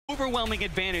overwhelming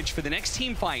advantage for the next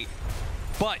team fight.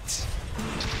 But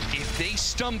if they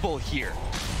stumble here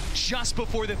just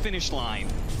before the finish line,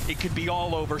 it could be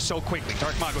all over so quickly.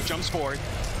 Dark Mago jumps forward.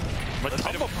 But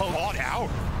Tumba bought out.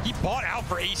 He bought out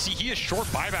for AC. He is short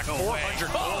buyback,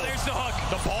 400 gold. Oh, there's the hook.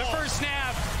 The ball. The first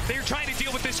snap. They're trying to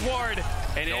deal with this ward,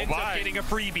 and it ends up getting a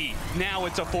freebie. Now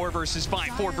it's a 4 versus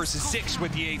 5, 4 versus 6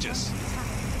 with the Aegis.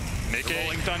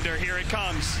 Rolling Thunder, here it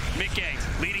comes. Mickey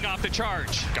leading off the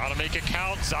charge. Gotta make it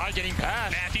count. Zai getting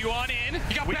bashed. Matthew on in.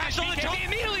 He got bashed on the jump.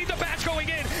 Immediately the bash going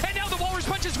in. And now the Walrus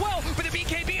punch as well. But the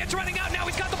BKB, it's running out. Now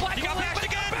he's got the black. He got bashed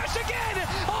again. Bashed again.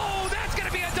 Oh, that's going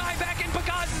to be a dive back. And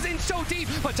Pagaz is in so deep.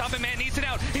 But Top Man needs it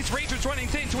out. His Rage was running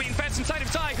thin, so he invests inside of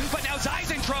Zai. But now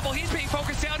Zai's in trouble. He's being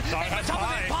focused down. And Top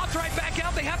Man pops right back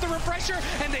out. They have the refresher.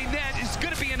 And that is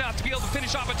going to be enough to be able to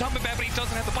finish off a Top Man, but he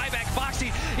doesn't have the buyback.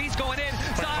 Foxy, he's going in.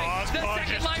 Zai, the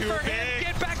second life for him.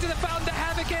 Get back to the fountain. The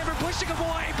Havoc Hammer pushing him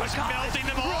away. Pagaz melting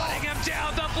them all. running him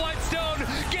down. The Bloodstone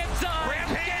gets Zai.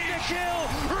 Rampage. Get the kill.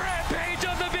 Rampage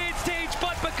on the mid stage.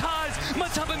 But because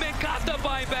Matabaman got the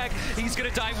buyback, he's going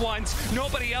to die once.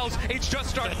 Nobody else. It's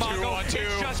just Dark Mago.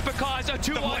 It's just because a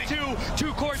 2-on-2.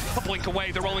 2 cores. A blink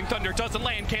away. The Rolling Thunder doesn't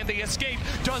land. Can they escape?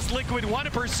 Does Liquid want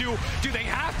to pursue? Do they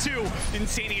have to?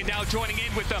 Insania now joining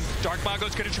in with them. Dark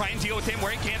Mago's going to try and deal with him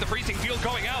where he can. The freezing field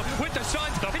going out with the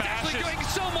Suns. It's actually doing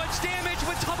so much damage.